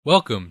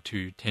Welcome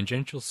to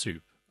Tangential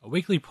Soup, a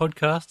weekly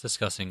podcast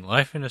discussing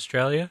life in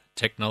Australia,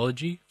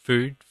 technology,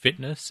 food,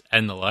 fitness,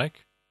 and the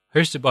like.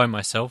 Hosted by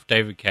myself,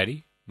 David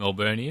Caddy,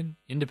 Melburnian,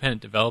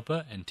 independent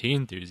developer and tea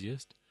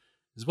enthusiast,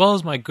 as well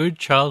as my good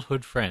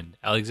childhood friend,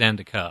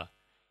 Alexander Carr,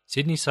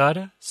 Sydney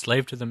Sider,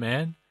 slave to the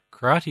man,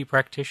 karate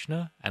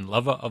practitioner, and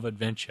lover of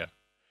adventure.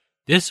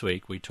 This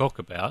week we talk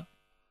about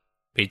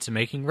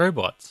pizza-making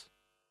robots,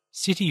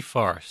 city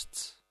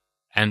forests,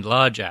 and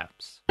large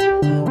apps.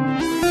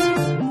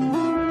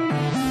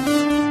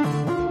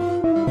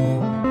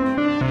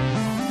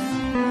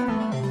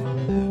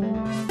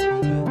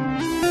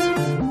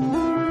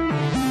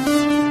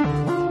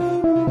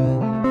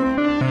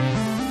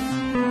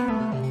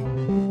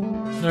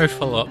 No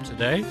follow-up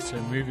today, so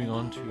moving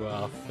on to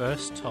our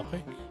first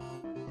topic.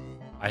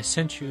 I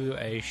sent you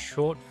a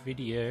short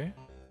video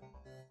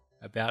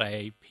about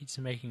a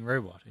pizza-making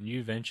robot, a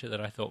new venture that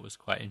I thought was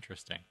quite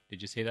interesting.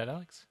 Did you see that,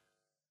 Alex?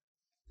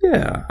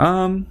 Yeah,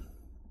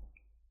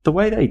 the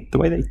way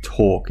they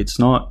talk, it's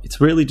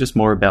really just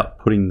more about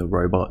putting the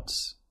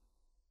robots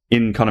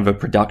in kind of a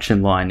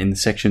production line in the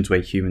sections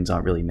where humans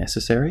aren't really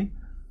necessary.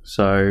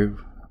 So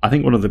I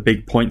think one of the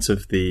big points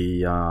of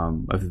the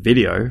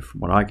video,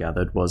 from what I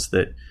gathered, was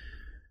that,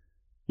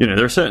 you know,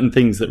 there are certain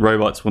things that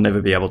robots will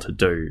never be able to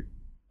do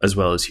as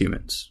well as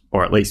humans,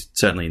 or at least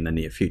certainly in the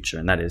near future,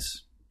 and that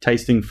is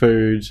tasting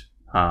food,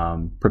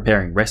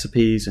 preparing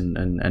recipes,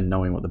 and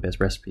knowing what the best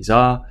recipes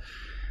are.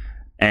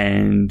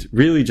 And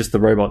really just the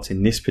robots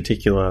in this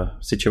particular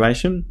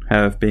situation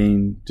have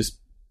been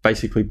just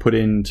basically put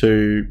in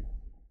to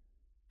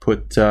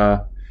put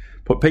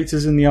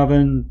pizzas in the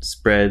oven,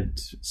 spread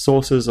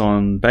sauces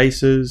on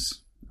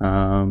bases,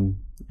 and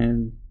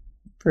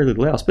very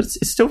little else. But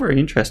it's still very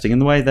interesting. And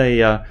the way they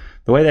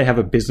have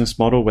a business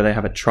model where they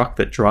have a truck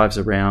that drives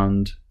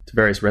around to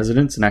various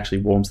residents and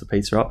actually warms the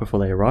pizza up before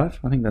they arrive,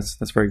 I think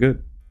that's very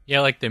good.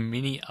 Yeah, like the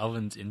mini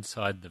ovens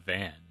inside the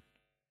van.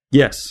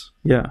 Yes,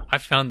 yeah. I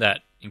found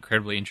that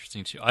incredibly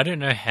interesting too. I don't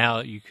know how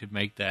you could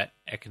make that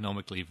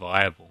economically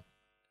viable.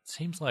 It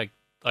seems like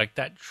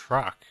that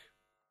truck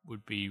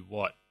would be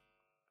what,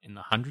 in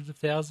the hundreds of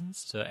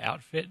thousands to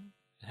outfit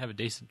and have a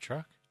decent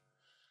truck?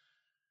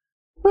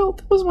 Well,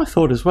 that was my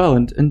thought as well.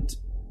 And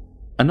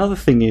another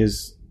thing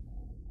is,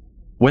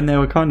 when they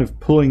were kind of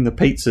pulling the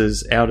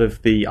pizzas out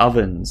of the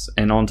ovens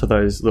and onto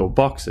those little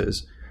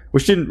boxes,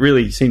 which didn't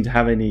really seem to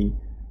have any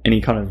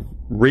kind of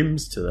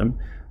rims to them,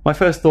 my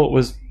first thought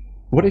was,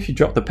 what if you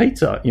drop the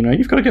pizza? You know,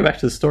 you've got to go back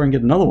to the store and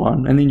get another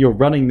one, and then you're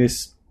running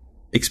this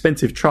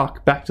expensive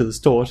truck back to the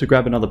store to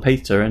grab another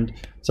pizza, and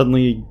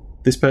suddenly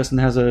this person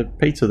has a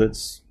pizza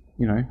that's,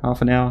 you know,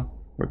 half an hour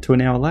or to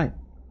an hour late.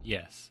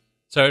 Yes.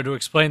 So to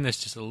explain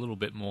this just a little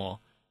bit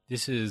more,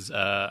 this is an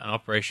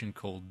operation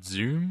called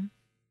Zume,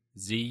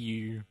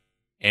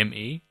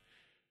 Z-U-M-E.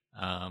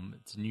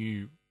 It's a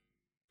new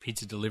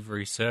pizza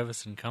delivery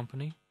service and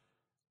company.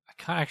 I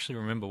can't actually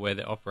remember where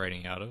they're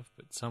operating out of,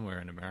 but somewhere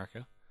in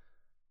America.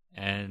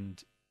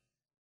 And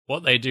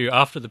what they do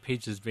after the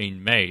pizza's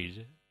been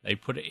made, they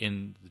put it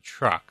in the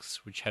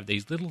trucks, which have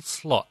these little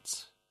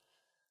slots,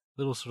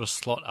 little sort of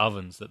slot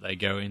ovens that they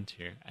go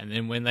into. And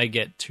then when they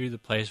get to the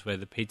place where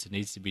the pizza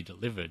needs to be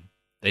delivered,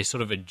 they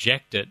sort of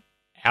eject it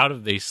out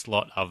of these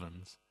slot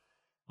ovens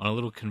on a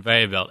little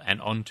conveyor belt and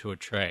onto a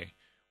tray.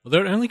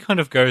 Although it only kind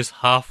of goes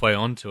halfway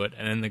onto it,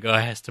 and then the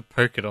guy has to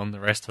poke it on the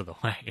rest of the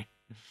way.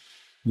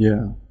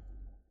 Yeah.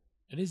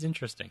 It is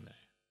interesting, though.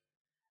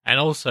 And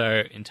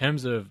also, in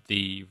terms of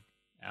the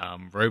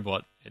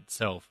robot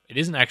itself, it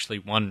isn't actually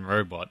one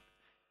robot,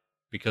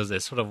 because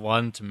there's sort of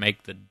one to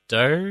make the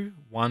dough,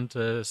 one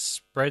to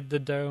spread the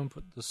dough and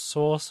put the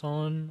sauce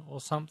on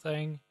or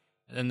something,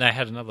 and then they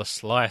had another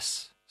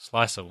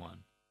slicer one.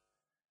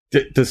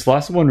 The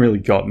slicer one really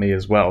got me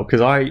as well,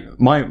 because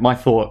my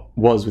thought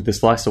was with the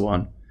slicer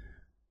one,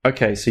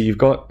 okay, so you've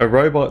got a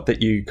robot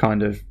that you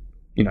kind of,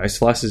 you know,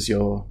 slices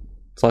your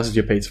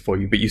pizza for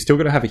you, but you still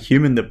got to have a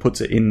human that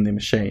puts it in the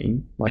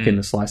machine, like in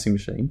the slicing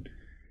machine.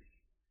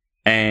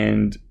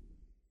 And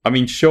I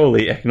mean,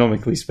 surely,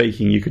 economically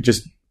speaking, you could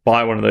just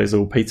buy one of those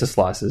little pizza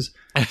slicers,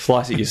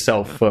 slice it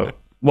yourself for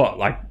what,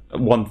 like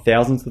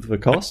 1,000th of the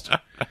cost?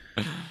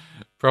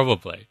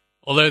 Probably.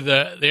 Although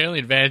the only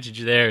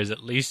advantage there is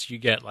at least you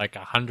get like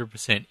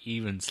 100%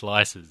 even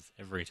slices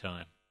every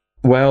time.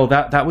 Well,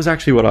 that was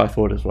actually what I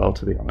thought as well,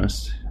 to be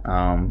honest.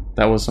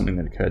 That was something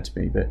that occurred to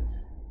me, but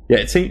yeah,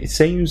 it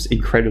seems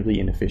incredibly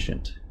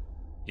inefficient.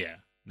 Yeah,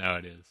 no,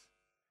 it is.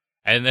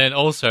 And then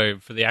also,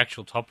 for the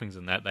actual toppings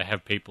and that, they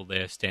have people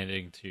there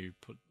standing to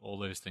put all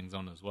those things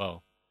on as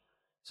well.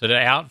 So to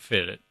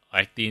outfit it,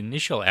 like the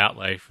initial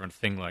outlay for a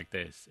thing like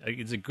this,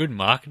 it's a good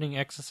marketing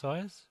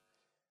exercise,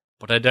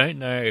 but I don't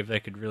know if they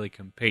could really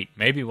compete.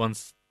 Maybe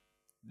once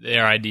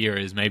their idea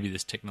is maybe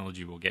this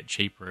technology will get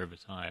cheaper over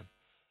time.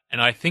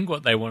 And I think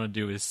what they want to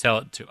do is sell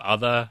it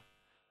to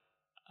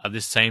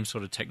this same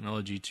sort of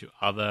technology to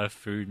other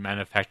food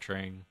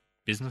manufacturing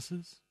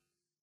businesses.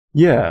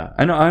 Yeah,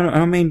 and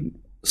I mean,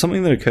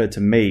 something that occurred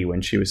to me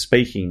when she was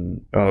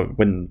speaking,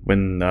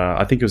 when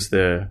I think it was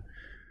the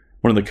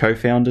one of the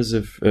co-founders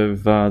of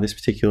this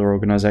particular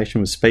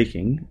organization was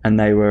speaking,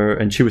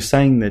 and she was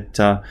saying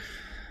that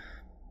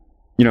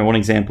one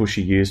example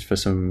she used for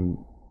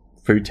some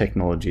food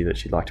technology that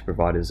she'd like to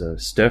provide is a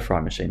stir-fry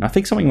machine. I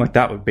think something like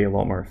that would be a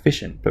lot more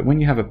efficient. But when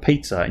you have a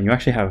pizza and you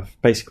actually have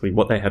basically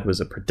what they had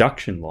was a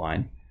production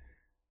line,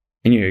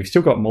 and you've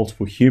still got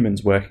multiple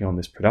humans working on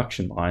this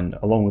production line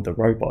along with the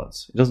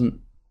robots, it doesn't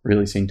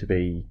really seem to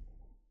be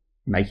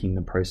making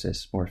the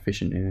process more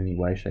efficient in any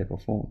way, shape, or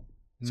form.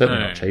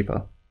 Certainly not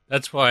cheaper.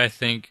 That's why I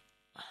think,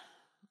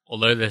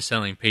 although they're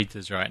selling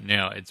pizzas right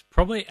now, it's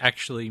probably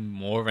actually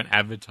more of an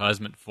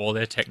advertisement for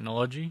their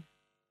technology,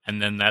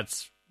 and then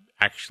that's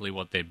actually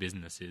what their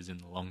business is in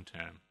the long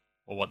term,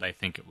 or what they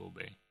think it will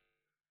be.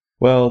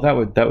 Well, that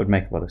would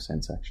make a lot of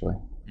sense, actually.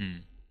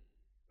 Mm.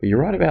 But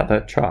you're right about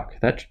that truck.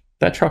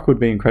 That truck would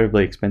be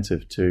incredibly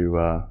expensive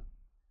to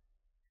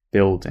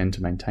build and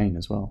to maintain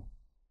as well.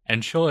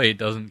 And surely it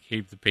doesn't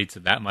keep the pizza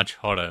that much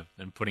hotter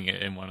than putting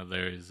it in one of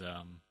those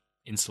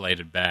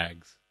insulated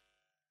bags.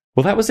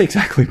 Well, that was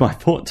exactly my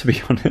thought, to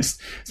be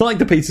honest. It's not like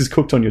the pizza's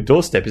cooked on your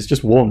doorstep. It's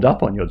just warmed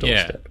up on your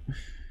doorstep. Yeah.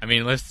 I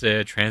mean, unless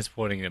they're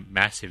transporting at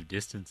massive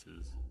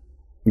distances.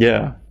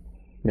 Yeah.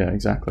 Yeah,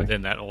 exactly. But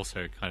then that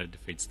also kind of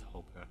defeats the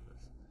whole purpose.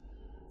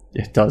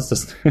 Yeah, it does,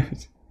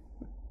 doesn't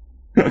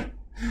it?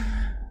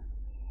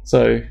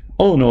 So,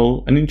 all in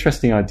all, an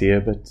interesting idea,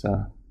 but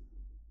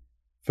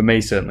for me,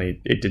 certainly,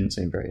 it didn't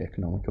seem very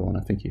economical, and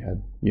I think you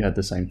had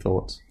the same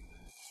thoughts.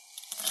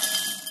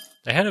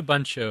 They had a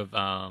bunch of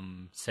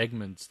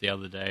segments the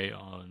other day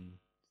on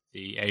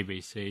the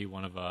ABC,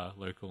 one of our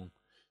local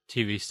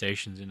TV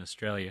stations in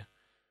Australia,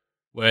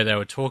 where they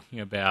were talking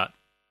about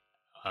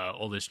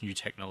all this new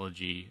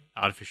technology,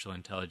 artificial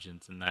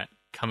intelligence, and that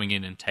coming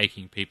in and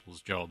taking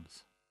people's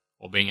jobs,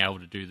 or being able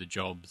to do the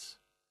jobs,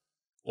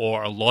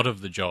 or a lot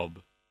of the job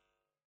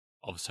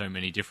of so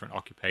many different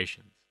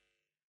occupations.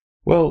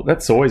 Well,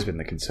 that's always been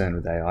the concern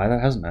with AI,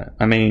 hasn't it?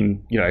 I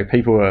mean,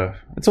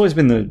 it's always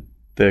been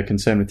the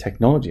concern with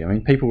technology. I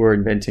mean, people were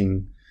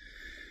inventing,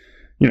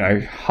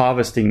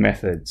 harvesting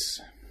methods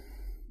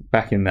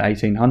back in the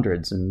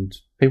 1800s, and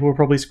people were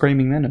probably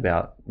screaming then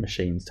about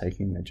machines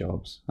taking their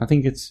jobs.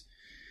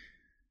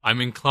 I'm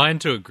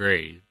inclined to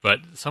agree, but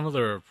some of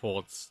the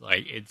reports,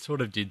 it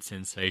sort of did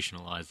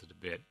sensationalize it a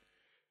bit.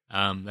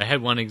 They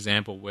had one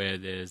example where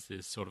there's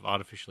this sort of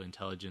artificial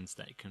intelligence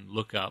that can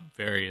look up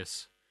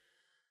various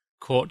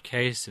court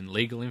case and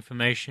legal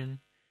information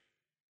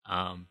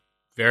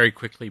very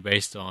quickly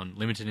based on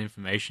limited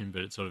information,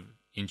 but it sort of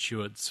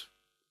intuits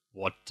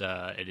what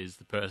it is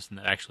the person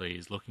that actually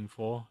is looking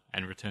for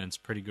and returns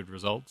pretty good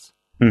results.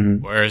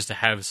 Mm-hmm. Whereas to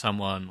have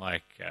someone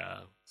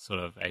sort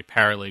of a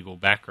paralegal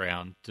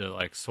background to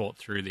sort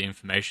through the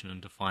information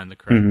and to find the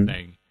correct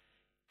thing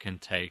can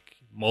take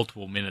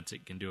multiple minutes.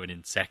 It can do it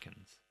in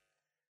seconds.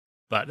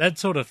 But that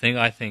sort of thing,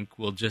 I think,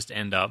 will just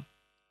end up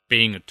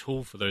being a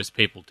tool for those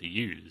people to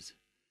use,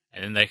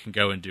 and then they can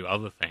go and do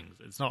other things.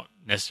 It's not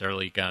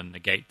necessarily going to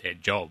negate their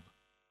job.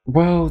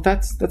 Well,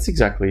 that's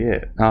exactly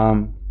it.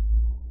 About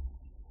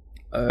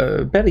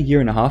a year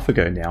and a half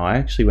ago now, I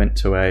actually went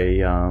to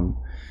a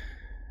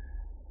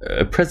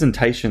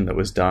presentation that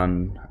was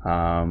done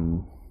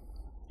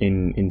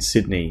in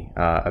Sydney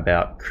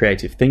about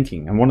creative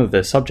thinking, and one of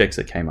the subjects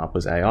that came up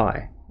was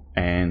AI.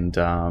 And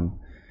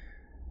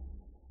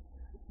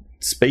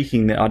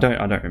speaking, I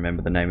don't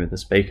remember the name of the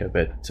speaker,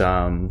 but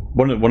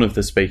one of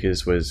the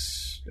speakers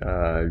was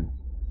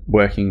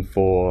working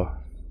for,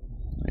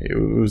 it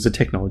was a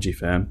technology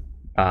firm,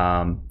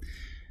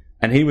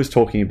 and he was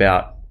talking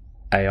about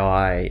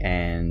AI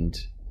and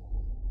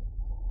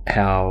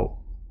how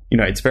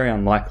it's very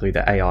unlikely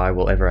that AI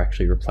will ever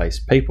actually replace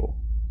people,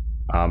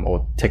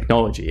 or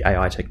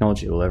AI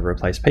technology will ever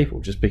replace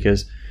people, just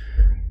because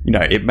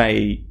it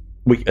may.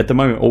 At the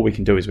moment, all we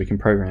can do is we can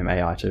program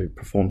AI to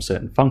perform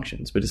certain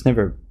functions, but it's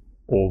never,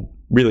 or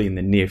really in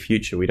the near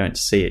future, we don't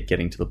see it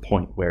getting to the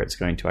point where it's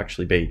going to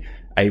actually be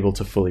able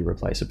to fully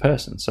replace a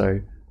person.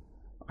 So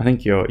I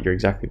think you're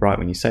exactly right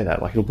when you say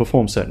that. It'll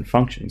perform certain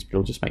functions, but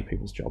it'll just make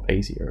people's job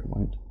easier. It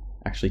won't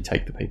actually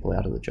take the people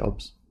out of the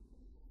jobs.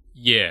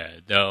 Yeah,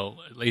 they'll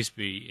at least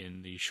be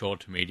in the short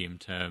to medium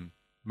term,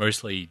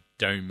 mostly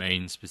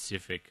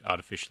domain-specific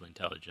artificial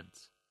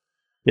intelligence.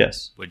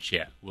 Yes. Which,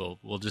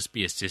 will just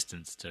be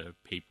assistance to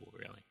people,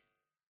 really.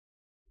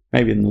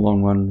 Maybe in the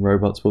long run,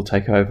 robots will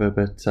take over,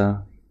 but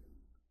I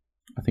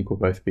think we'll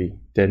both be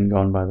dead and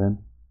gone by then.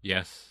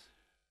 Yes.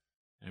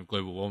 And if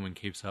global warming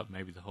keeps up,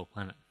 maybe the whole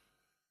planet.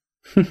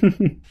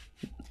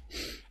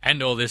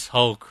 And all this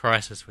whole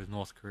crisis with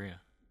North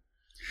Korea.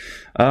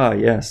 Ah,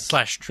 yes. /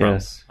 Trump.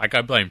 Yes. I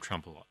blame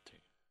Trump a lot, too.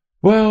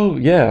 Well,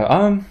 yeah.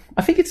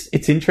 I think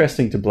it's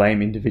interesting to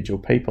blame individual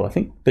people. I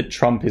think that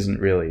Trump's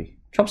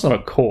not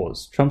a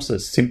cause. Trump's a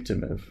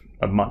symptom of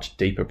a much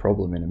deeper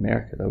problem in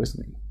America, though,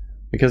 isn't he?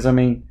 Because, I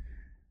mean,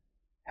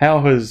 how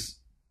has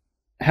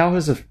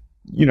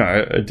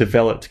a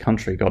developed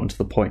country gotten to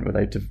the point where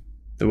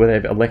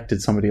they've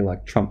elected somebody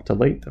like Trump to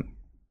lead them?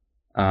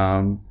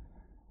 And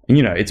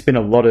it's been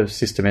a lot of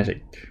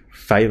systematic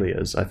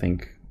failures, I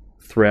think,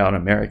 throughout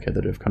America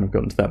that have kind of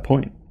gotten to that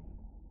point.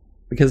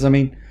 Because, I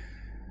mean,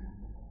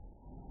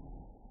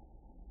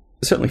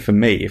 certainly for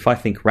me, if I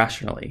think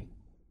rationally,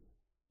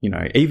 you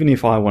know, even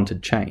if I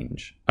wanted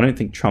change, I don't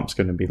think Trump's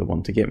going to be the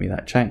one to get me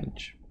that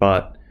change.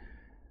 But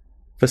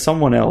for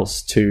someone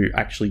else to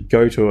actually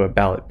go to a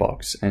ballot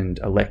box and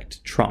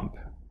elect Trump,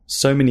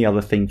 so many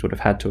other things would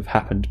have had to have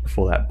happened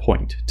before that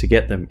point to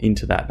get them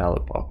into that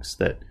ballot box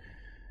that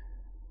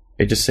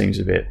it just seems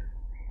a bit,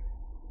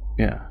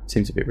 it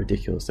seems a bit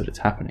ridiculous that it's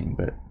happening,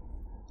 but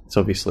it's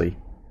obviously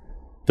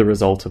the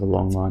result of a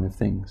long line of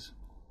things.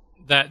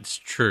 That's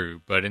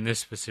true, but in this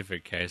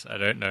specific case, I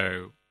don't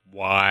know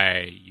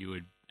why you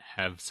would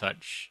have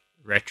such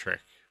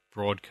rhetoric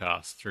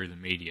broadcast through the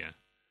media.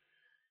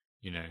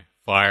 You know,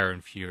 fire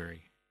and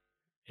fury.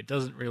 It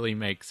doesn't really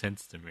make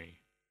sense to me.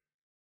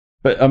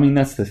 But, I mean,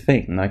 that's the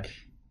thing. Like,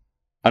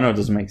 I know it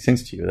doesn't make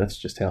sense to you. That's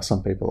just how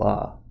some people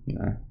are, you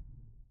know.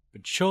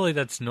 But surely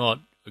that's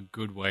not a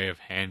good way of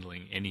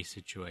handling any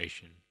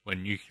situation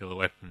when nuclear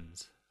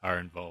weapons are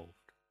involved.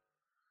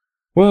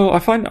 Well, I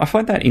find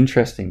that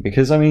interesting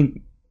because, I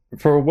mean,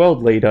 for a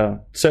world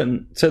leader,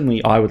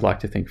 certainly I would like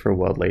to think for a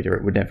world leader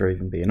it would never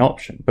even be an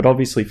option. But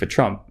obviously for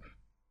Trump,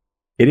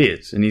 it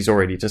is, and he's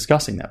already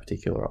discussing that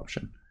particular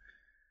option.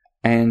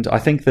 And I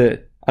think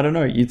that, I don't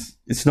know,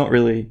 it's not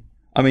really...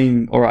 I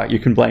mean, all right, you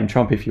can blame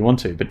Trump if you want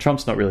to, but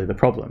Trump's not really the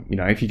problem. You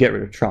know, if you get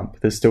rid of Trump,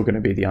 there's still going to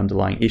be the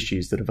underlying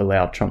issues that have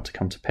allowed Trump to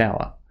come to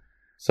power.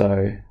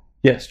 So,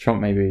 yes,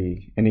 Trump may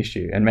be an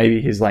issue, and maybe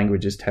his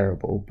language is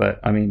terrible, but,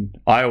 I mean,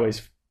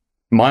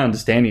 my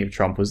understanding of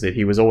Trump was that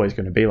he was always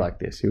going to be like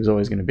this. He was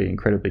always going to be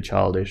incredibly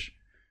childish,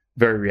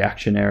 very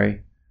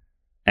reactionary,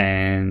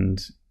 and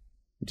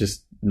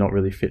just not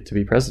really fit to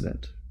be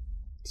president.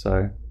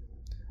 So,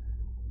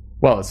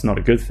 well, it's not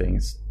a good thing.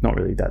 It's not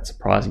really that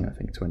surprising, I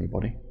think, to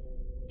anybody.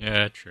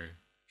 Yeah, true.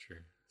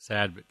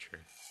 Sad, but true.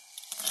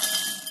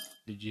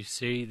 Did you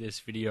see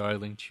this video I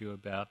linked you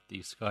about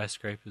the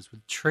skyscrapers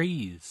with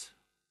trees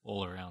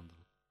all around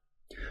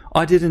them?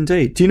 I did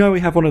indeed. Do you know we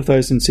have one of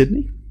those in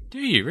Sydney? Do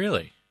you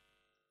really?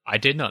 I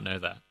did not know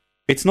that.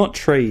 It's not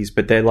trees,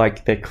 but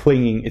they're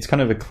clinging. It's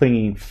kind of a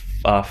clinging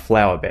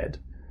flower bed.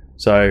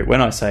 So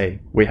when I say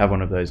we have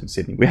one of those in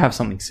Sydney, we have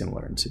something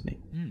similar in Sydney.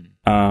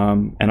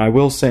 And I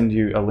will send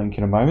you a link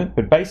in a moment.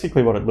 But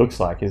basically, what it looks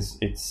like is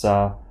it's.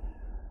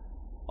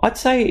 I'd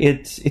say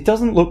it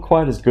doesn't look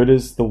quite as good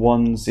as the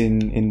ones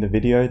in the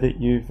video that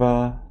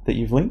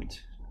you've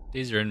linked.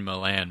 These are in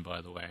Milan,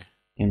 by the way.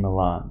 In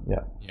Milan,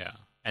 yeah. Yeah,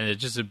 and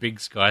it's just a big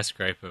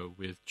skyscraper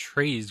with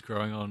trees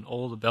growing on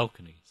all the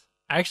balconies.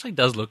 It actually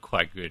does look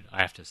quite good,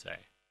 I have to say.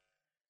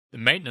 The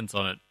maintenance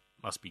on it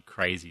must be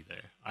crazy,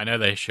 though. I know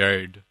they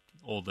showed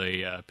all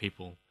the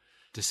people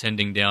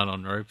descending down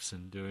on ropes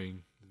and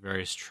doing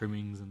various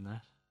trimmings and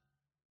that.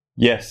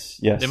 Yes.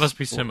 There must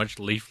be so much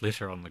leaf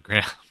litter on the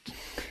ground.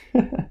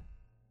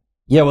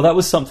 Yeah, well, that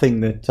was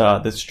something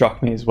that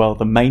struck me as well.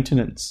 The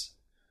maintenance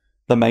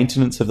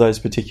of those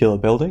particular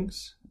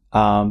buildings.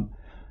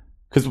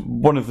 Because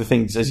one of the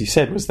things, as you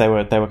said, was they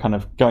were kind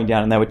of going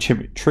down and they were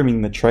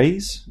trimming the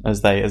trees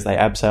as they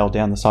abseiled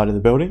down the side of the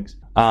buildings.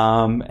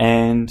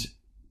 And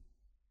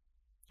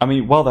I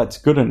mean, while that's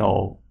good and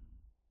all,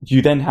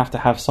 you then have to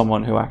have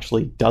someone who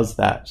actually does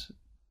that.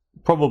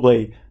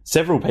 Probably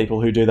several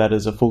people who do that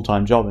as a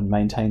full-time job and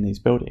maintain these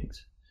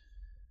buildings.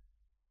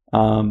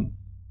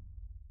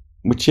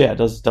 Which, yeah,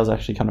 does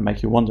actually kind of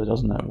make you wonder,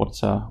 doesn't it?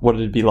 What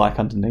it'd be like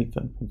underneath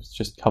them if it's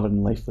just covered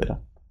in leaf litter.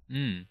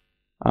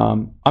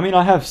 I mean,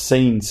 I have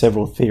seen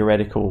several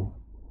theoretical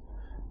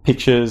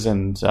pictures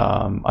and,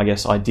 I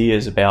guess,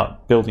 ideas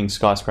about building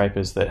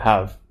skyscrapers that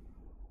have,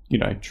 you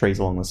know, trees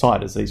along the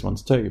side, as these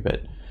ones do.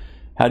 But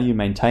how do you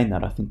maintain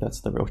that? I think that's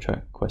the real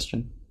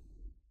question.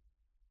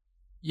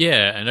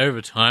 Yeah, and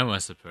over time, I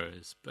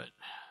suppose, but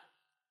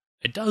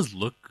it does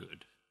look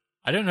good.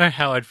 I don't know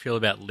how I'd feel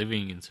about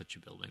living in such a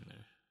building,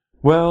 though.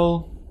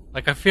 Well...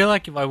 Like, I feel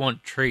like if I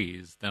want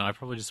trees, then I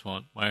probably just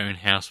want my own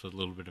house with a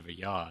little bit of a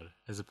yard,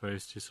 as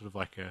opposed to sort of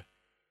like a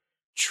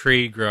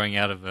tree growing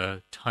out of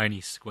a tiny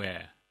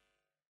square.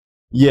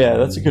 Yeah,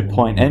 that's a good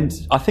point. And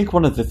I think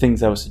one of the things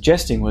they were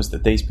suggesting was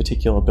that these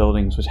particular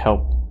buildings would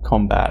help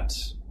combat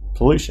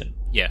pollution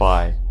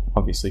by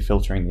obviously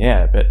filtering the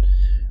air, but...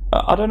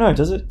 I don't know.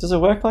 Does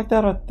it work like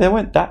that? There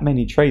weren't that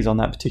many trees on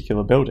that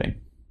particular building.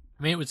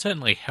 I mean, it would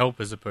certainly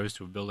help as opposed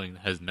to a building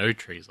that has no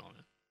trees on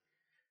it.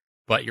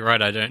 But you're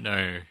right, I don't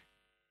know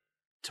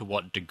to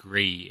what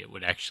degree it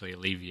would actually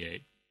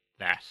alleviate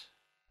that.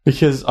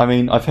 Because, I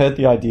mean, I've heard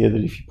the idea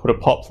that if you put a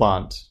pot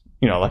plant,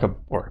 you know,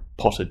 or a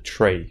potted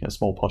tree, a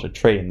small potted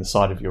tree in the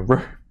side of your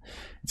room,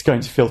 it's going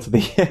to filter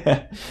the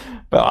air.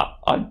 But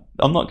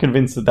I'm not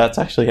convinced that that's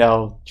actually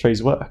how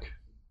trees work.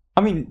 I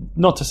mean,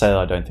 not to say that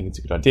I don't think it's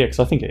a good idea, because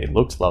I think it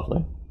looks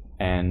lovely,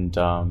 and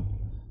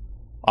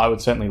I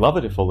would certainly love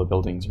it if all the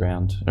buildings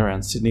around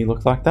Sydney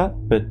looked like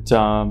that. But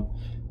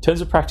in terms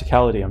of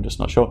practicality, I'm just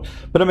not sure.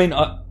 But I mean,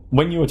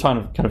 when you were kind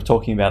of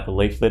talking about the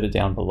leaf litter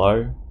down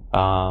below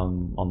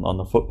on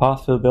the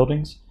footpath for the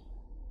buildings,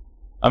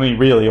 I mean,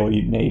 really all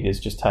you need is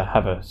just to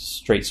have a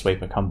street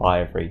sweeper come by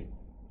every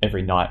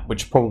every night,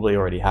 which probably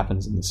already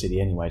happens in the city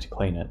anyway to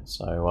clean it.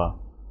 So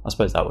I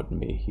suppose that wouldn't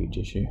be a huge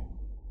issue.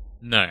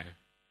 No.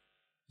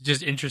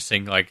 Just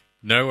interesting, like,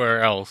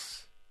 nowhere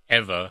else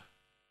ever,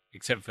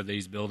 except for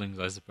these buildings,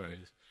 I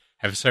suppose,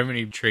 have so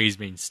many trees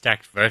been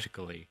stacked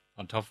vertically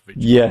on top of each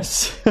other.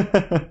 Yes.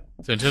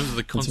 So in terms of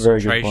the That's a very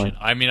good concentration, point.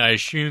 I mean, I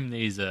assume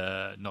these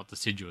are not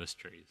deciduous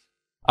trees.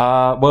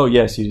 Well,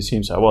 yes, you'd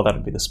assume so. Well, that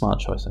would be the smart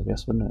choice, I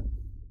guess, wouldn't it?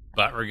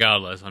 But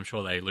regardless, I'm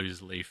sure they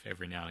lose a leaf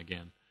every now and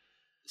again,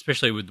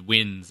 especially with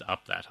winds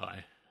up that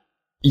high.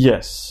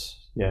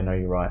 Yes. Yeah, no,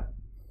 you're right.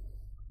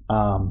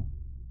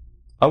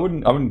 I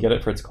wouldn't get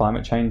it for its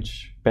climate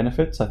change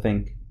benefits. I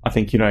think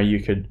you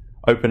could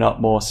open up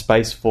more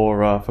space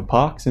for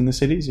parks in the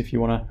cities if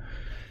you want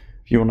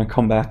to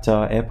combat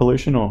air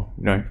pollution, or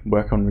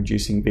work on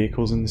reducing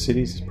vehicles in the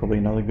cities is probably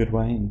another good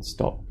way, and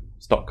stop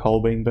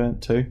coal being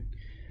burnt too.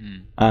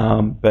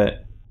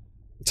 But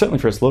certainly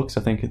for its looks,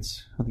 I think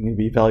it'd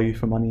be value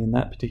for money in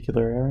that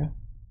particular area.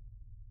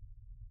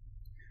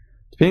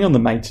 Depending on the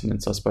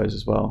maintenance, I suppose,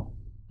 as well.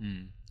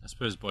 I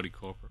suppose body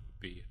corporate would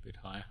be a bit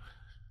higher.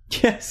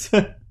 Yes,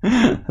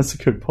 that's a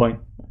good point.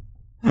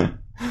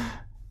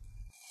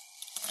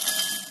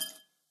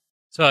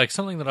 So, like,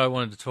 something that I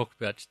wanted to talk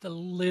about just a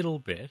little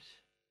bit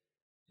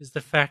is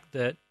the fact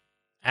that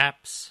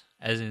apps,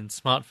 as in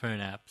smartphone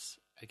apps,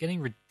 are getting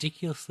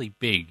ridiculously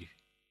big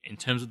in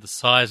terms of the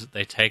size that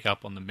they take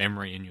up on the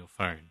memory in your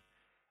phone.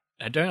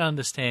 I don't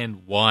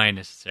understand why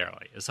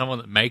necessarily. As someone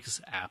that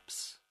makes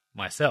apps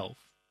myself,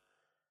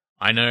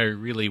 I know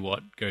really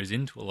what goes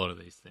into a lot of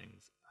these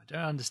things. I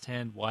don't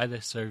understand why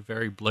they're so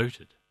very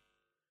bloated.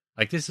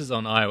 Like, this is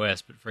on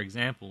iOS, but for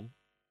example,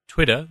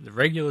 Twitter, the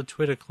regular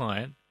Twitter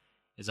client,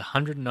 is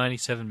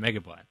 197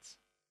 megabytes.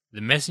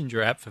 The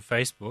Messenger app for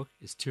Facebook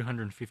is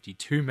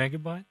 252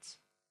 megabytes,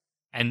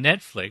 and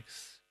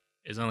Netflix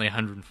is only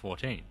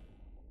 114.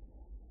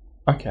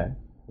 Okay.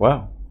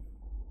 Wow.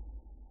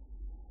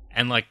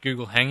 And like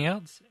Google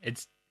Hangouts,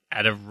 it's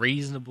at a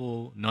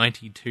reasonable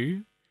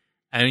 92.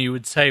 And you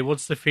would say,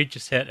 what's the feature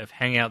set of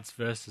Hangouts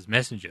versus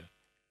Messenger?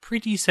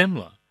 Pretty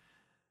similar.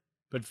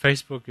 But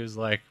Facebook is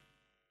like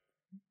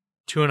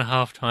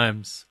 2.5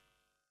 times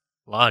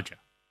larger.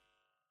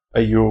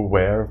 Are you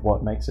aware of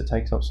what makes it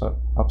take up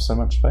so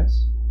much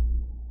space?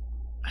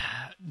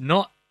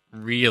 Not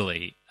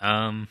really.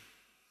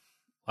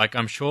 Like,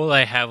 I'm sure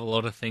they have a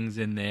lot of things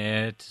in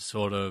there to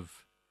sort of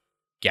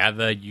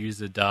gather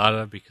user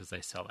data because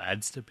they sell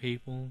ads to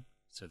people.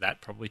 So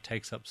that probably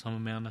takes up some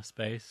amount of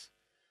space.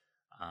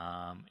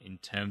 In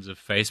terms of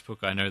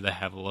Facebook, I know they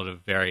have a lot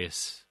of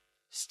various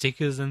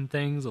stickers and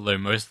things, although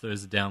most of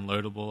those are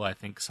downloadable. I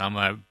think some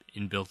are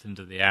inbuilt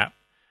into the app,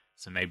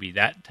 so maybe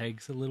that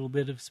takes a little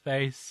bit of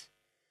space.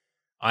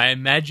 I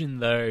imagine,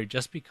 though,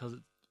 just because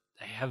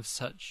they have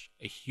such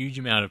a huge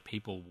amount of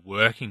people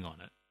working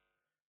on it,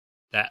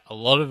 that a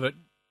lot of it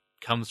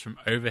comes from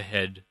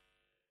overhead,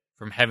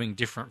 from having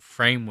different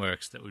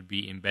frameworks that would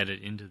be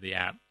embedded into the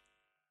app,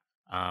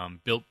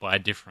 built by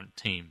different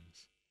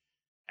teams.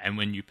 And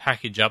when you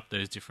package up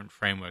those different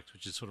frameworks,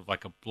 which is sort of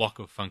like a block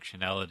of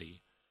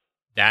functionality,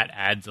 that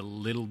adds a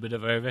little bit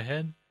of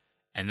overhead,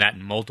 and that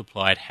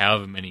multiplied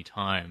however many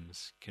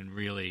times can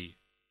really,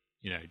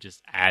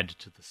 just add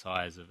to the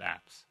size of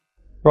apps.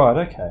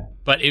 Right, okay.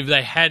 But if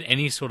they had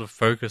any sort of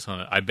focus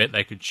on it, I bet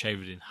they could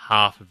shave it in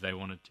half if they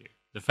wanted to.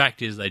 The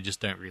fact is they just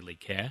don't really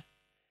care.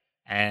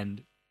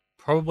 And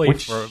probably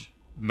for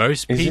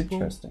most people,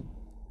 interesting.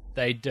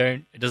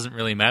 it doesn't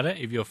really matter.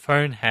 If your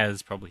phone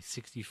has probably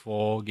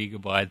 64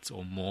 gigabytes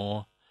or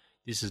more,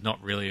 this is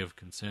not really of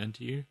concern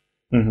to you.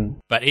 Mm-hmm.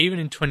 But even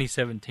in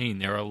 2017,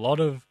 there are a lot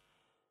of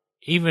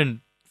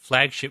even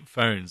flagship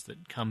phones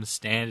that come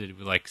standard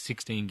with like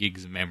 16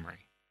 gigs of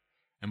memory.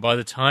 And by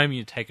the time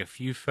you take a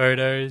few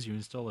photos, you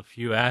install a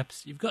few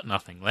apps, you've got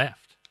nothing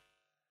left.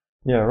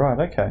 Yeah,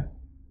 right, okay.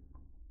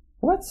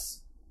 Well,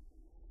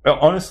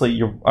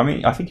 honestly,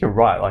 I think you're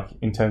right, like,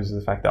 in terms of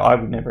the fact that I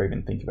would never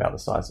even think about the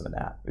size of an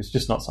app. It's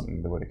just not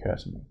something that would occur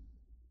to me.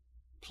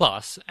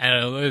 Plus,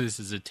 and although this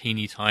is a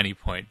teeny tiny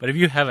point, but if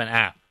you have an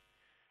app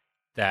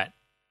that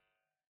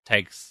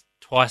takes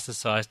twice the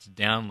size to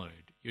download,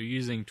 you're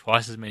using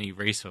twice as many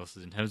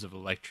resources in terms of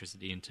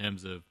electricity, in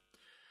terms of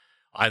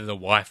either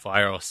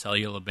Wi-Fi or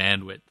cellular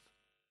bandwidth.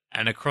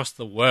 And across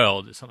the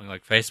world, it's something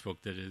like Facebook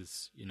that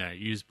is,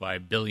 used by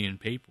 1 billion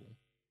people.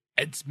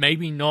 It's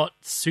maybe not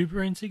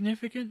super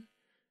insignificant.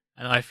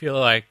 And I feel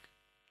like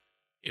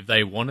if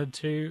they wanted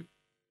to,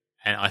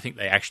 and I think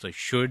they actually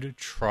should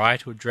try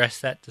to address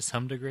that to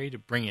some degree to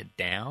bring it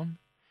down.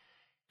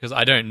 Because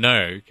I don't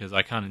know, because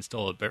I can't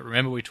install it. But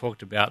remember we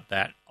talked about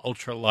that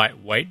ultra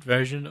lightweight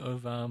version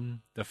of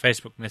the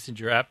Facebook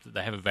Messenger app that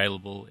they have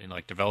available in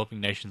like developing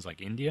nations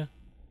like India?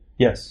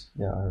 Yes,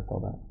 yeah, I recall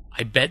that.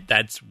 I bet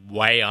that's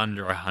way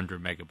under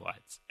 100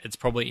 megabytes. It's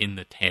probably in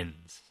the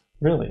tens.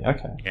 Really?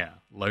 Okay. Yeah,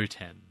 low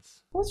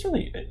tens. Well,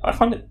 I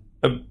find it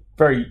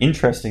very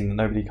interesting that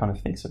nobody kind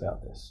of thinks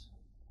about this.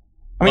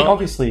 I mean,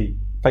 obviously,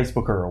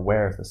 Facebook are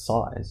aware of the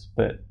size,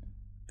 but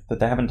that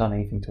they haven't done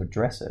anything to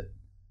address it.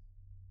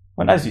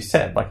 Well, as you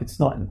said, like, it's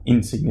not an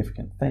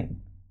insignificant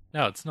thing.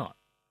 No, it's not.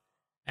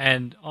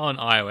 And on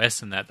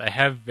iOS and that, they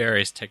have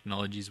various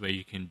technologies where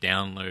you can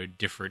download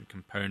different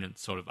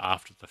components sort of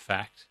after the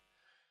fact.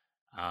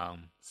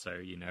 So,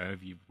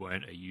 if you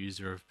weren't a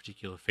user of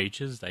particular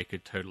features, they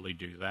could totally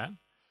do that.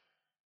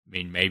 I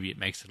mean, maybe it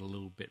makes it a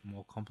little bit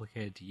more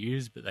complicated to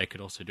use, but they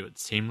could also do it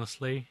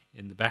seamlessly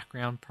in the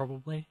background,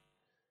 probably.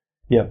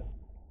 Yeah.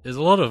 There's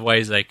a lot of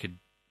ways a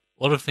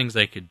lot of things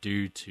they could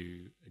do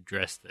to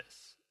address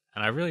this.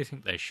 And I really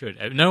think they should.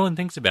 No one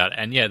thinks about it.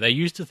 And yeah, they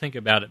used to think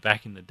about it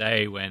back in the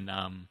day when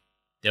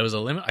there was a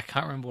limit. I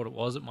can't remember what it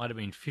was. It might have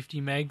been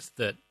 50 megs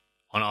that,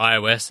 on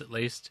iOS at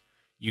least,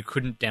 you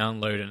couldn't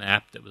download an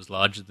app that was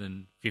larger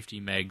than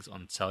 50 megs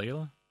on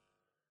cellular.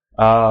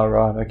 Ah,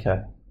 right,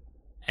 okay.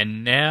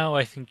 And now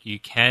I think you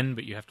can,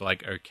 but you have to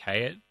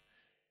okay it.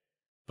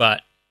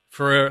 But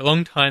for a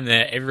long time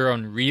there,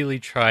 everyone really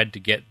tried to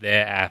get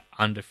their app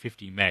under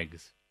 50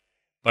 megs.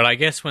 But I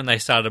guess when they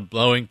started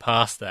blowing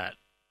past that,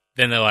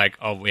 then they're like,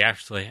 oh, we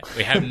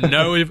have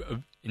no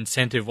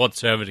incentive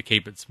whatsoever to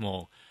keep it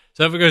small.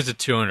 So if it goes to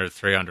 200,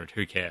 300,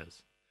 who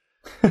cares?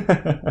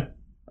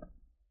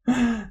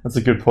 That's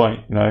a good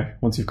point.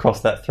 Once you've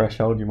crossed that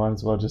threshold, you might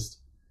as well just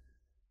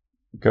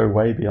go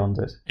way beyond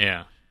it.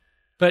 Yeah.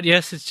 But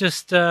yes, it's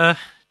just not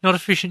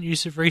efficient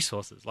use of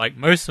resources. Like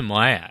most of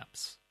my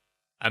apps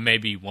are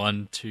maybe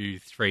 1, 2,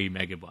 3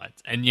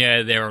 megabytes. And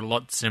yeah, they're a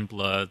lot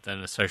simpler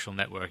than a social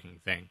networking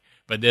thing.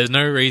 But there's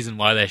no reason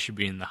why they should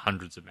be in the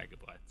hundreds of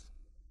megabytes.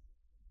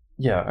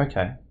 Yeah,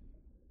 okay.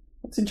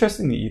 It's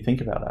interesting that you think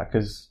about that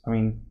because,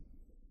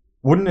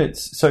 wouldn't it...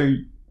 So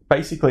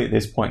basically at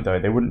this point, though,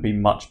 there wouldn't be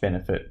much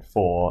benefit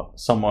for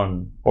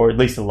someone, or at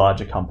least a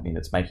larger company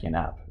that's making an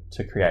app,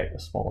 to create a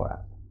smaller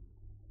app.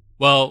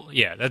 Well,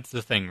 yeah, that's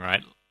the thing,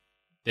 right?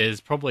 There's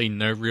probably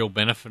no real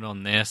benefit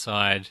on their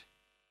side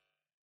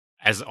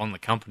as on the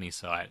company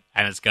side,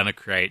 and it's going to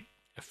create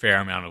a fair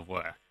amount of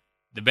work.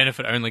 The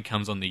benefit only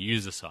comes on the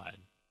user side.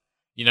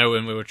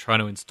 When we were trying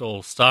to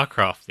install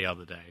StarCraft the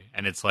other day,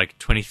 and it's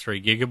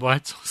 23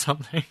 gigabytes or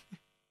something.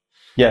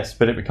 Yes,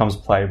 but it becomes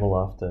playable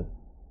after.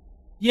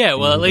 Yeah,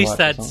 well, at least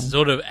that's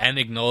sort of an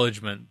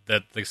acknowledgement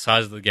that the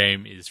size of the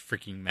game is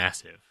freaking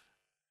massive.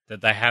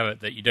 That they have it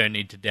that you don't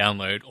need to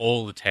download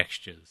all the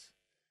textures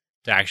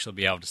to actually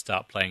be able to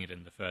start playing it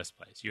in the first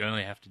place. You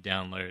only have to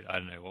download,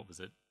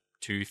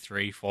 2,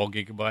 3, 4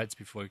 gigabytes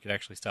before you could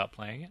actually start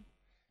playing it?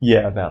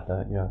 Yeah, about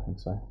that. Yeah, I think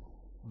so.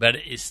 But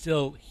it's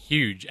still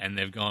huge, and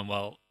they've gone,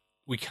 well,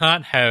 we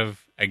can't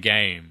have a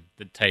game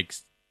that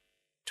takes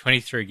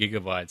 23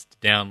 gigabytes to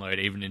download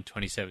even in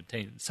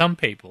 2017. Some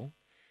people,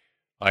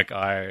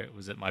 I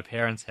was at my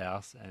parents'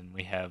 house, and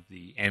we have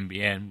the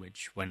NBN,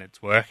 which when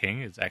it's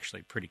working is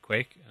actually pretty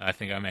quick. I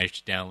think I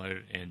managed to download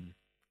it in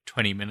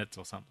 20 minutes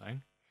or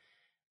something.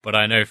 But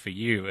I know for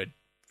you, it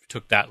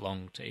took that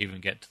long to even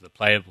get to the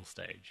playable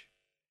stage.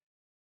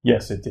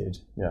 Yes, it did,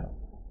 yeah.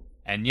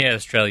 And yeah,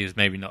 Australia's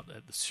maybe not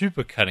at the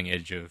super cutting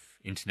edge of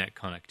internet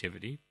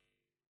connectivity,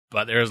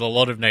 but there is a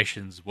lot of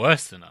nations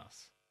worse than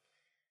us.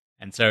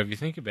 And so if you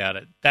think about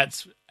it,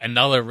 that's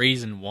another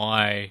reason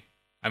why,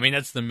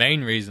 that's the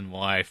main reason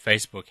why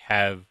Facebook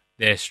have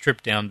their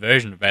stripped down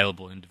version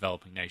available in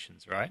developing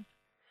nations, right?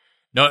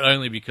 Not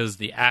only because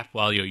the app,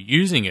 while you're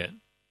using it,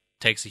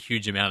 takes a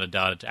huge amount of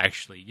data to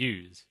actually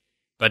use,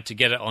 but to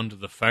get it onto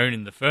the phone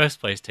in the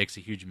first place takes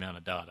a huge amount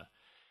of data.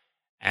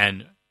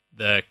 And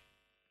the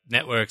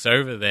networks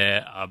over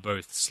there are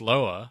both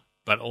slower,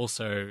 but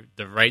also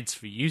the rates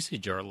for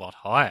usage are a lot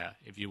higher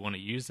if you want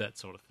to use that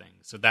sort of thing.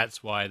 So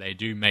that's why they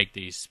do make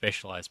these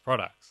specialized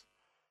products,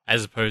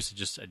 as opposed to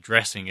just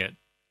addressing it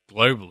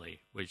globally,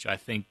 which I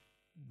think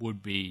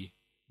would be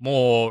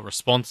more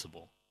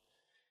responsible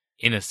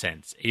in a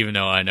sense, even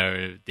though I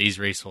know these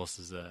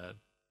resources are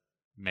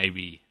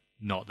maybe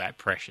not that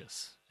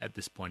precious at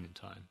this point in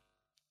time.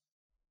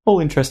 All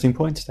interesting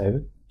points,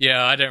 David.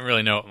 Yeah, I don't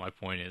really know what my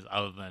point is,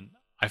 other than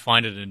I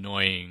find it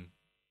annoying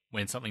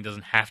when something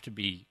doesn't have to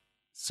be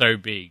so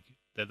big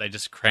that they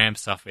just cram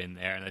stuff in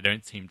there and they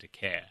don't seem to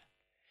care.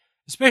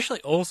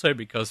 Especially also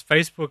because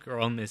Facebook are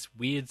on this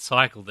weird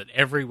cycle that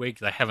every week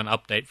they have an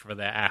update for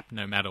their app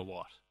no matter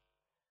what.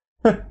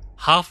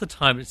 Half the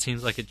time it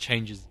seems like it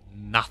changes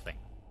nothing.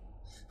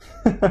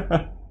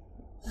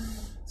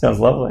 Sounds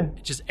lovely.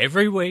 Just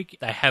every week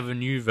they have a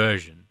new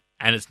version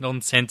and it's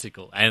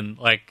nonsensical. And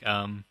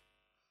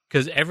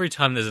because every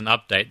time there's an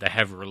update, they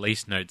have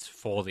release notes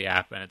for the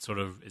app, and it sort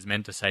of is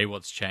meant to say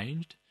what's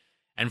changed.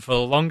 And for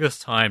the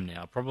longest time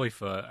now, probably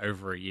for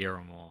over a year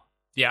or more,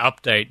 the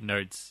update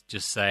notes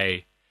just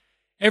say,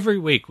 every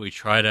week we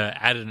try to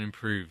add and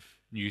improve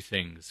new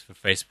things for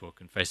Facebook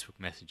and Facebook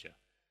Messenger.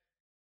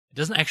 It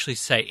doesn't actually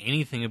say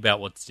anything about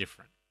what's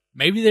different.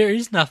 Maybe there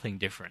is nothing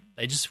different.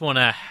 They just want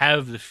to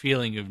have the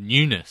feeling of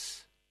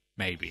newness,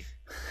 maybe.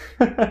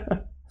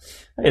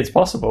 It's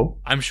possible.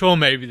 I'm sure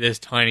maybe there's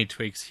tiny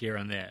tweaks here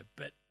and there,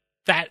 but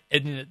that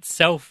in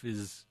itself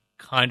is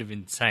kind of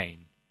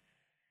insane.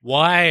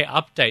 Why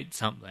update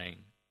something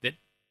that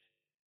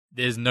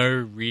there's no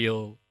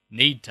real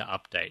need to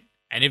update?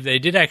 And if they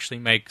did actually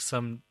make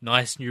some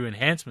nice new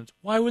enhancements,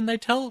 why wouldn't they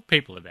tell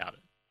people about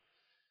it?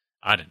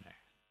 I don't know.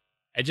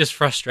 It just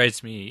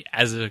frustrates me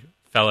as a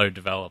fellow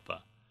developer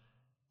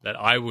that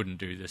I wouldn't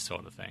do this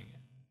sort of thing.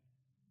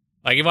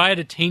 Like, if I had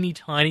a teeny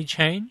tiny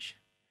change,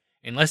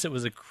 unless it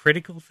was a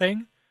critical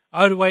thing,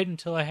 I would wait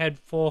until I had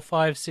 4,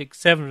 5, 6,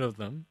 7 of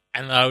them,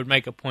 and I would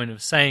make a point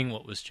of saying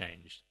what was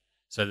changed,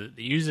 so that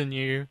the user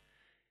knew,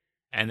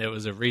 and there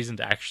was a reason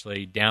to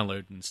actually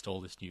download and install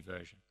this new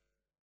version.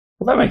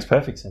 Well, that makes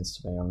perfect sense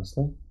to me,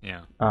 honestly.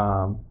 Yeah.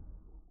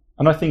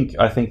 And I think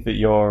that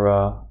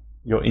your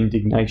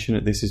indignation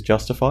at this is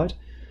justified.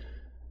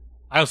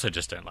 I also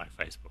just don't like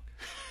Facebook.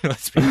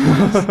 Let's be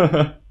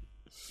honest.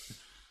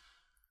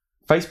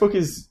 Facebook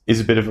is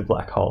a bit of a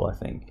black hole, I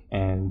think,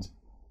 and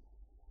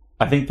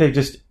I think they've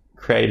just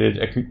created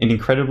an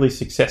incredibly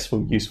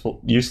successful,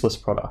 useless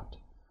product.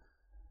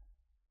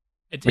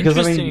 It's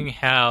interesting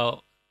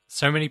how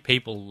so many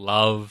people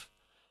love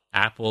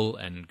Apple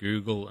and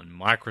Google and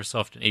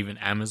Microsoft and even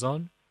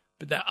Amazon,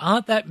 but there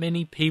aren't that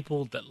many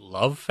people that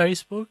love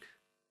Facebook.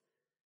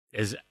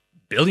 There's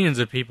billions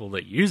of people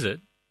that use it,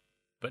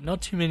 but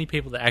not too many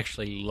people that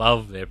actually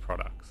love their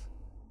products.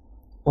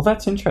 Well,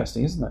 that's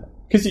interesting, isn't it?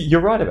 Because you're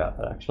right about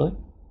that, actually.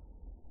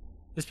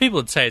 There's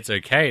people that say it's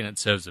okay and it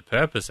serves a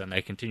purpose and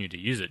they continue to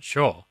use it,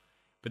 sure.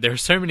 But there are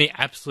so many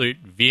absolute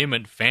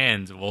vehement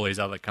fans of all these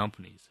other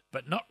companies,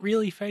 but not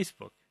really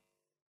Facebook.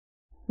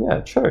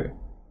 Yeah, true.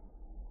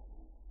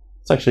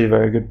 It's actually a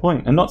very good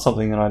point, and not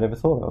something that I'd ever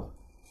thought of.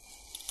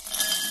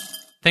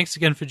 Thanks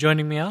again for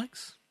joining me,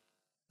 Alex.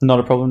 Not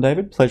a problem,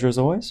 David. Pleasure as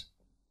always.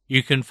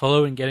 You can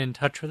follow and get in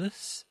touch with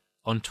us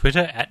on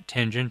Twitter at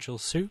Tangential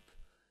Soup,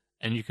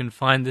 and you can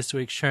find this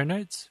week's show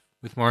notes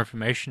with more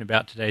information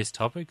about today's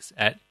topics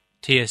at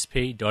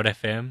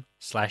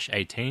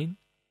tsp.fm/18.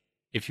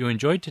 If you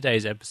enjoyed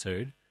today's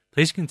episode,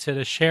 please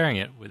consider sharing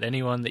it with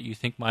anyone that you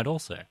think might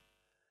also.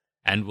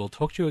 And we'll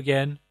talk to you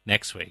again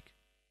next week.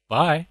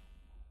 Bye.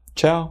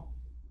 Ciao.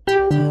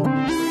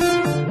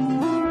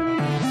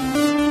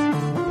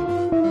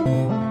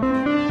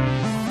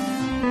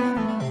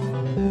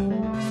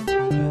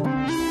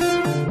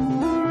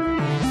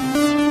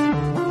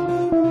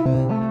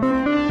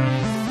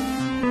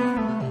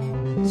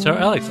 So,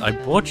 Alex, I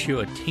bought you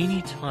a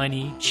teeny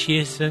tiny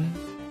Cheerson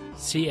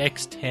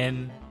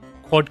CX-10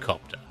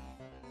 quadcopter,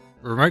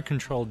 a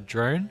remote-controlled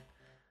drone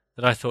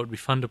that I thought would be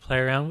fun to play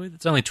around with.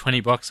 It's only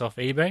 $20 off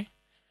eBay.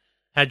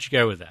 How'd you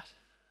go with that?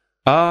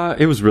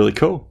 It was really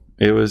cool.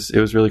 It was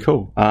really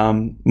cool.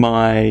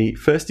 My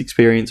first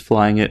experience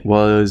flying it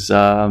was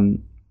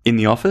in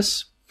the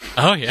office.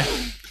 Oh, yeah.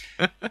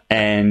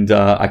 And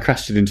I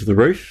crashed it into the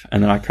roof,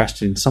 and then I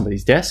crashed it into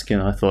somebody's desk,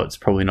 and I thought it's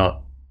probably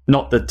not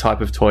the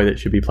type of toy that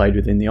should be played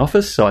with in the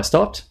office, so I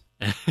stopped.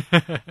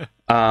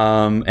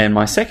 And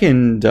my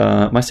second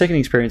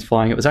experience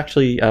flying it was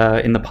actually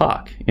in the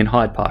park, in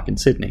Hyde Park in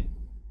Sydney.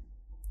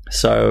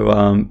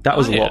 So that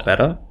was a lot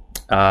better.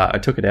 I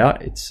took it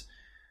out. It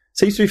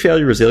seems to be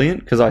fairly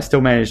resilient because I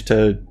still managed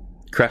to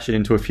crash it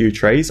into a few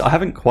trees. I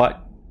haven't quite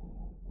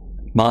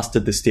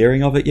mastered the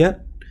steering of it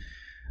yet.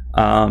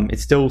 It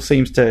still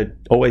seems to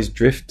always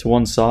drift to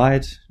one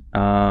side.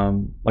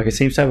 Like it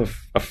seems to have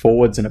a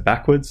forwards and a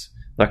backwards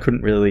that I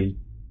couldn't really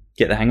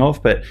get the hang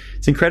of, but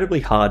it's incredibly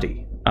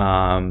hardy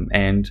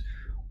and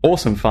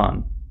awesome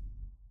fun.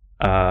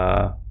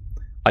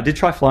 I did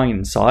try flying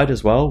inside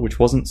as well, which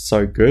wasn't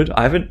so good.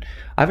 I haven't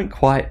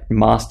quite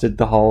mastered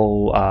the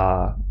whole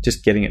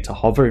just getting it to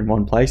hover in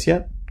one place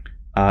yet.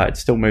 It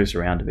still moves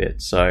around a bit,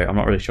 so I'm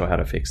not really sure how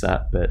to fix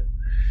that, but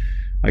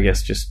I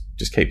guess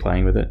just keep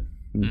playing with it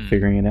and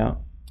figuring it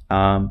out.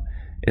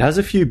 It has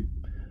a few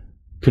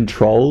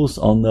controls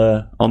on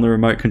the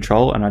remote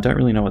control, and I don't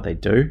really know what they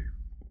do.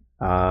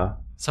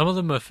 Some of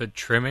them are for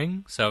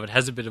trimming, so if it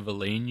has a bit of a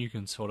lean, you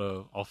can sort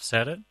of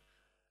offset it.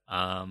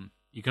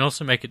 You can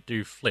also make it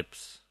do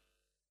flips.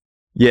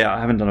 Yeah, I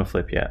haven't done a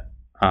flip yet.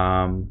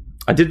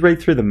 I did read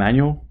through the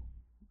manual,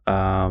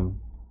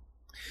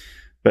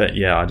 but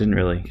yeah, I don't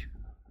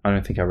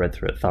think I read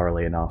through it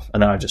thoroughly enough.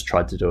 And then I just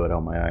tried to do it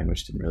on my own,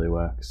 which didn't really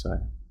work. So,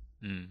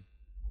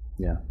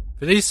 yeah.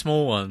 For these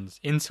small ones,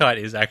 inside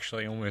is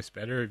actually almost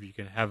better if you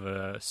can have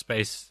a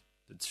space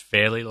that's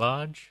fairly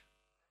large,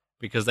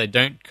 because they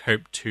don't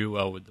cope too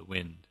well with the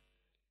wind.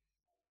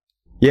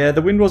 Yeah,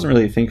 the wind wasn't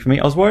really a thing for me.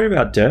 I was worried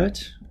about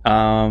dirt.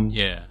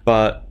 Yeah.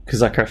 But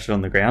because I crashed it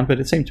on the ground, but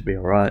it seemed to be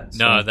all right.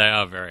 So. No, they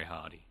are very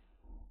hardy.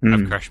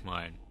 I've crashed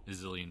mine a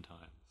zillion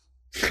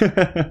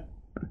times.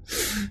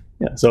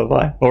 Yeah, so have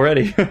I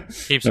already.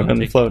 Keeps on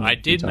ticking. I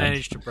did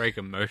manage to break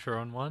a motor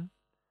on one,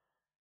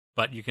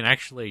 but you can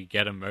actually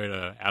get a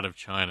motor out of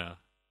China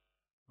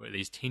with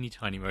these teeny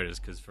tiny motors,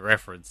 because for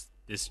reference,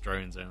 this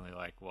drone's only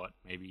like,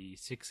 maybe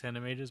 6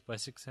 centimeters by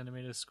 6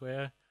 centimeters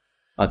square?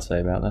 I'd say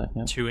about that,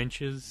 yeah. 2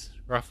 inches,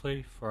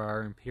 roughly, for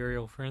our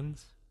imperial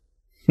friends.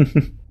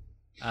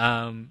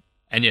 And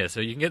yeah, so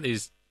you can get the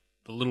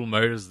little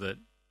motors that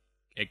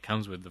it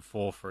comes with, the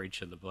 4 for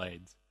each of the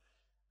blades,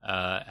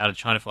 out of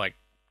China for like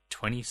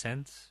 20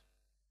 cents.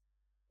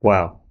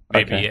 Wow.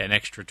 Maybe an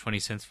extra 20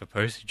 cents for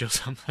postage or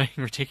something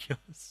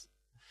ridiculous.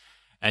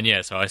 And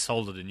yeah, so I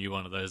soldiered a new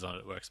one of those on.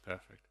 It works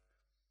perfect.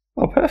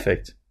 Oh,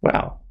 perfect.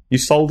 Wow. You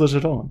soldered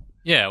it on.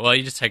 Yeah, well,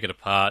 you just take it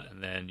apart,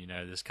 and then,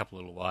 there's a couple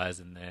little wires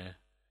in there.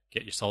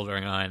 Get your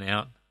soldering iron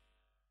out.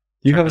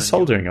 You have a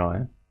soldering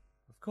iron?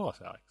 Of course,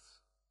 Alex.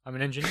 I'm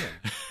an engineer.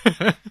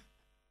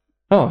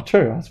 Oh,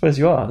 true. I suppose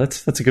you are.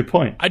 That's a good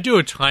point. I do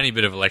a tiny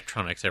bit of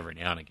electronics every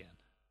now and again.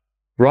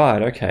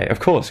 Right, okay. Of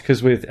course,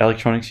 because with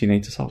electronics you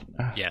need to solder.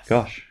 Oh, yes.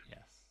 Gosh. Yes.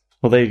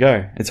 Well, there you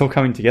go. It's all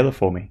coming together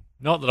for me.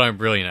 Not that I'm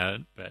brilliant at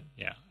it, but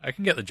yeah, I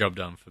can get the job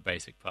done for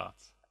basic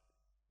parts.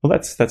 Well,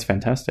 that's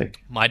fantastic.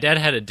 My dad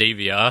had a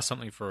DVR,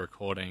 something for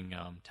recording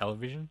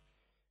television,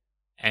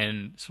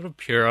 and sort of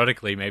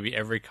periodically, maybe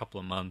every couple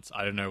of months,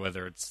 I don't know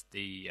whether it's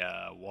the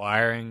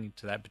wiring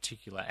to that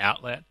particular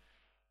outlet,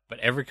 but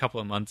every couple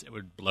of months it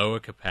would blow a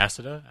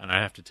capacitor, and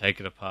I'd have to take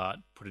it apart,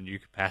 put a new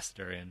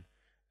capacitor in,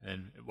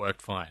 and it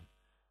worked fine.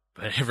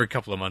 But every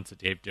couple of months it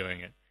kept doing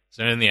it.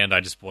 So in the end,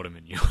 I just bought him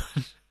a new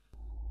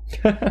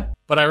one.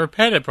 But I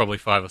repaired it probably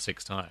 5 or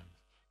 6 times,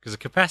 because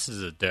the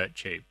capacitors are dirt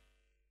cheap.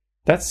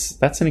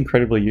 That's an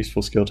incredibly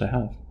useful skill to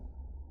have.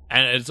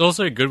 And it's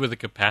also good with a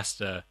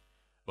capacitor.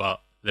 Well,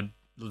 the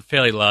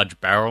fairly large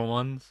barrel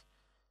ones,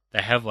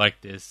 they have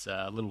like this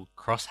little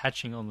cross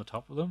hatching on the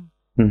top of them.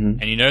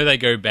 Mm-hmm. And they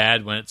go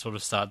bad when it sort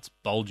of starts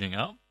bulging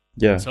up.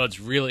 Yeah. So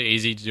it's really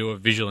easy to do a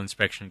visual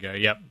inspection and go,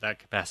 yep, that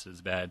capacitor's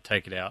bad,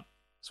 take it out,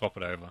 swap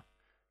it over,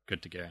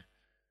 good to go.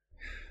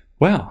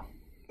 Wow,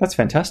 that's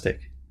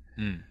fantastic.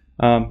 Mm.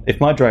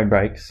 If my drone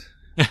breaks,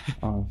 I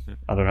don't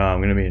know, I'm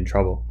going to be in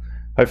trouble.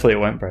 Hopefully it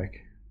won't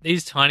break.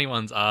 These tiny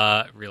ones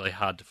are really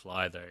hard to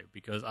fly, though,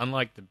 because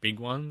unlike the big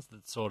ones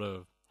that sort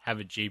of have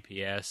a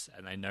GPS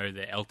and they know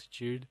their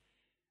altitude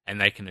and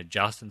they can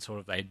adjust and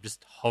they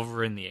just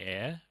hover in the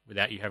air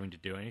without you having to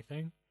do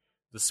anything,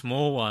 the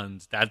small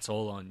ones, that's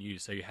all on you.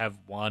 So you have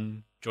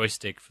one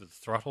joystick for the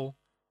throttle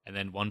and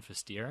then one for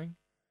steering.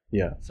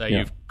 Yeah. So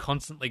you've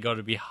constantly got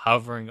to be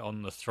hovering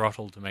on the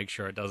throttle to make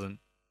sure it doesn't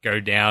go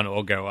down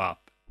or go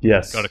up.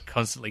 Yes. You've got to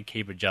constantly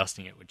keep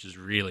adjusting it, which is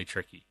really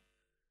tricky.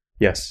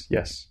 Yes.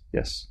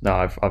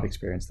 No, I've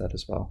experienced that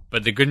as well.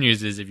 But the good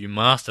news is if you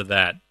master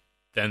that,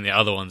 then the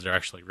other ones are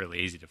actually really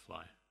easy to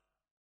fly.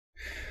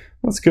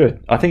 That's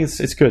good. I think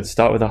it's good.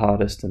 Start with the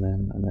hardest and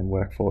then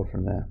work forward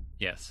from there.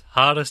 Yes.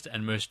 Hardest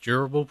and most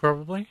durable,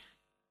 probably.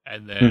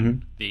 And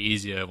then the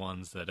easier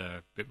ones that are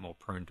a bit more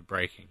prone to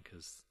breaking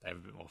because they have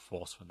a bit more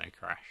force when they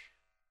crash.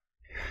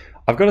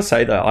 I've got to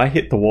say, though, I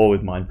hit the wall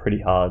with mine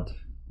pretty hard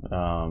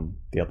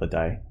the other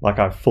day. Like,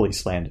 I fully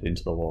slammed it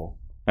into the wall.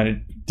 And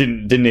it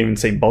didn't even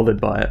seem bothered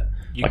by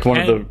it.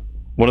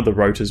 One of the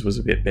rotors was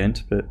a bit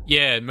bent, but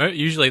yeah,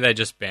 usually they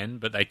just bend,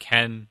 but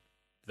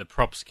the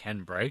props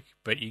can break.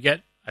 But you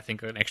get, I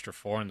think, an extra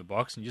 4 in the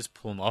box, and you just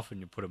pull them off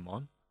and you put them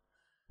on.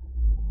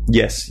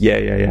 Yes,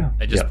 yeah.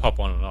 They just pop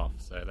on and off,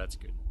 so that's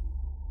good.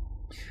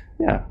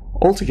 Yeah,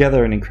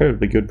 altogether an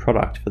incredibly good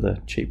product for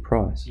the cheap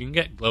price. You can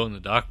get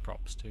glow-in-the-dark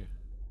props too.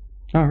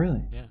 Oh,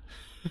 really?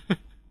 Yeah.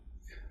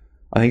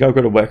 I think I've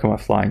got to work on my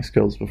flying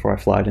skills before I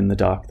fly it in the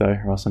dark, though,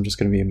 or else I'm just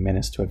going to be a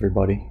menace to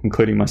everybody,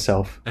 including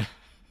myself.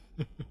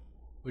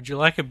 Would you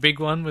like a big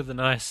one with a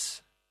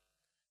nice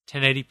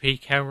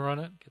 1080p camera on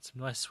it? Get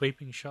some nice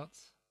sweeping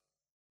shots?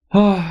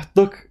 Oh,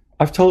 look,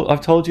 I've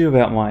told you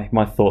about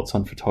my thoughts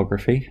on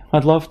photography.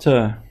 I'd love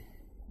to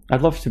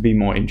be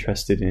more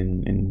interested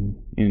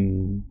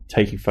in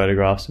taking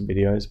photographs and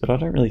videos, but I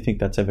don't really think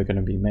that's ever going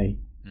to be me.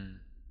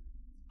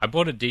 I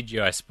bought a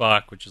DJI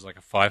Spark, which is like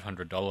a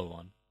 $500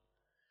 one.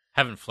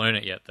 Haven't flown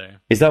it yet, though.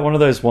 Is that one of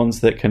those ones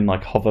that can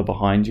like hover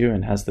behind you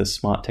and has this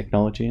smart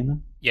technology in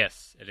them?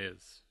 Yes, it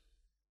is.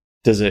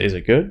 Is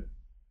it good?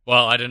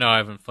 Well, I don't know. I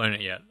haven't flown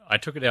it yet. I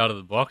took it out of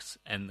the box,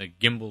 and the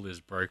gimbal is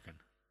broken.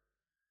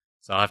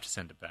 So I'll have to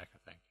send it back, I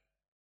think.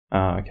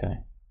 Ah, okay.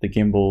 The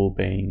gimbal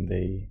being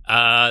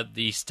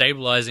the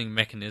stabilizing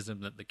mechanism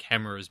that the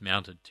camera is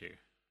mounted to.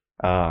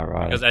 Ah,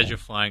 right. Because as you're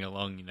flying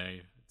along,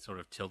 it sort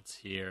of tilts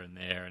here and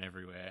there and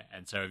everywhere.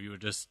 And so if you were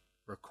just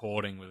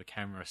recording with a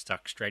camera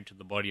stuck straight to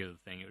the body of the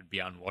thing, it would be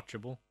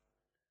unwatchable.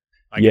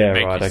 It would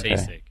make you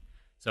seasick.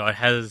 So it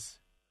has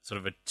sort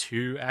of a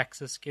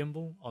 2-axis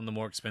gimbal. On the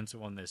more expensive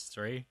one, there's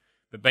 3.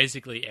 But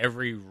basically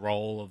every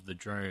roll of the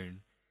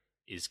drone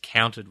is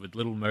counted with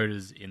little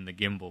motors in the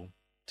gimbal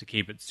to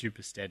keep it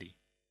super steady.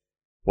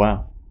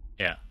 Wow.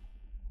 Yeah.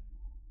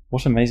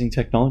 What amazing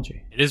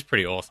technology. It is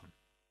pretty awesome.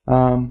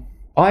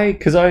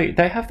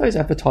 They have those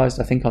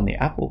advertised, I think, on the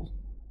Apple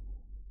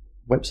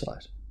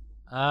website.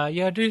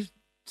 Yeah, I do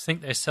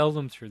think they sell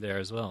them through there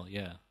as well,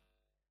 yeah.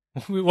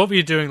 What were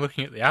you doing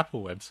looking at the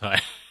Apple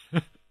website?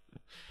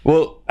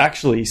 Well,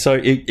 actually, so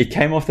it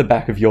came off the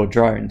back of your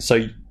drone.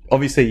 So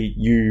obviously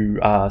you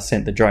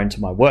sent the drone to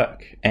my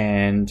work,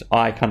 and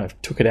I kind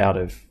of took it out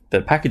of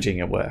the packaging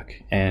at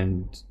work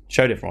and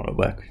showed everyone at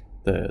work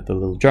the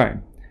little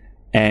drone.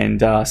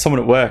 And someone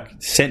at work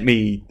sent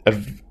me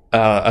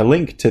a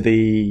link to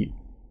the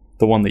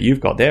one that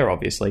you've got there,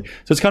 obviously.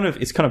 So it's kind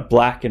of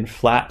black and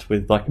flat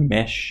with like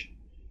mesh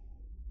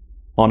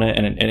on it,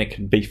 and it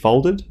can be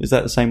folded. Is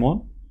that the same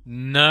one?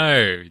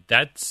 No,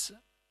 that's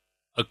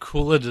a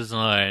cooler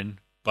design,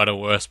 but a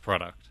worse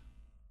product.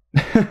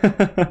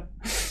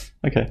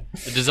 Okay.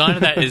 The design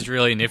of that is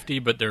really nifty,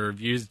 but the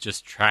reviews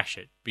just trash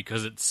it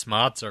because its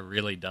smarts are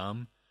really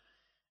dumb,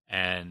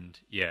 and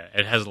yeah,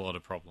 it has a lot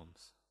of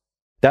problems.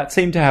 That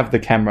seemed to have the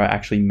camera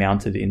actually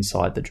mounted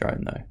inside the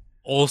drone, though.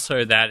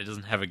 Also, that it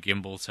doesn't have a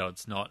gimbal, so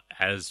it's not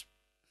as...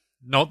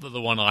 Not that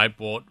the one I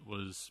bought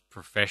was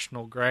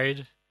professional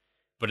grade,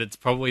 but it's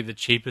probably the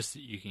cheapest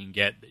that you can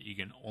get that you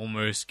can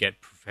almost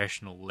get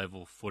professional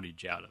level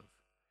footage out of.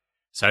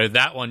 So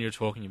that one you're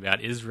talking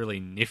about is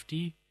really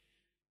nifty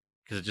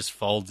because it just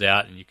folds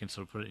out and you can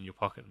sort of put it in your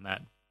pocket and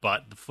that.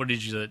 But the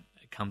footage that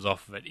comes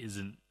off of it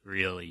isn't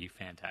really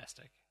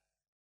fantastic.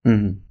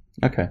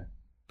 Mm-hmm. Okay.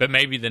 But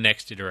maybe the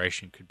next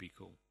iteration could be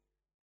cool.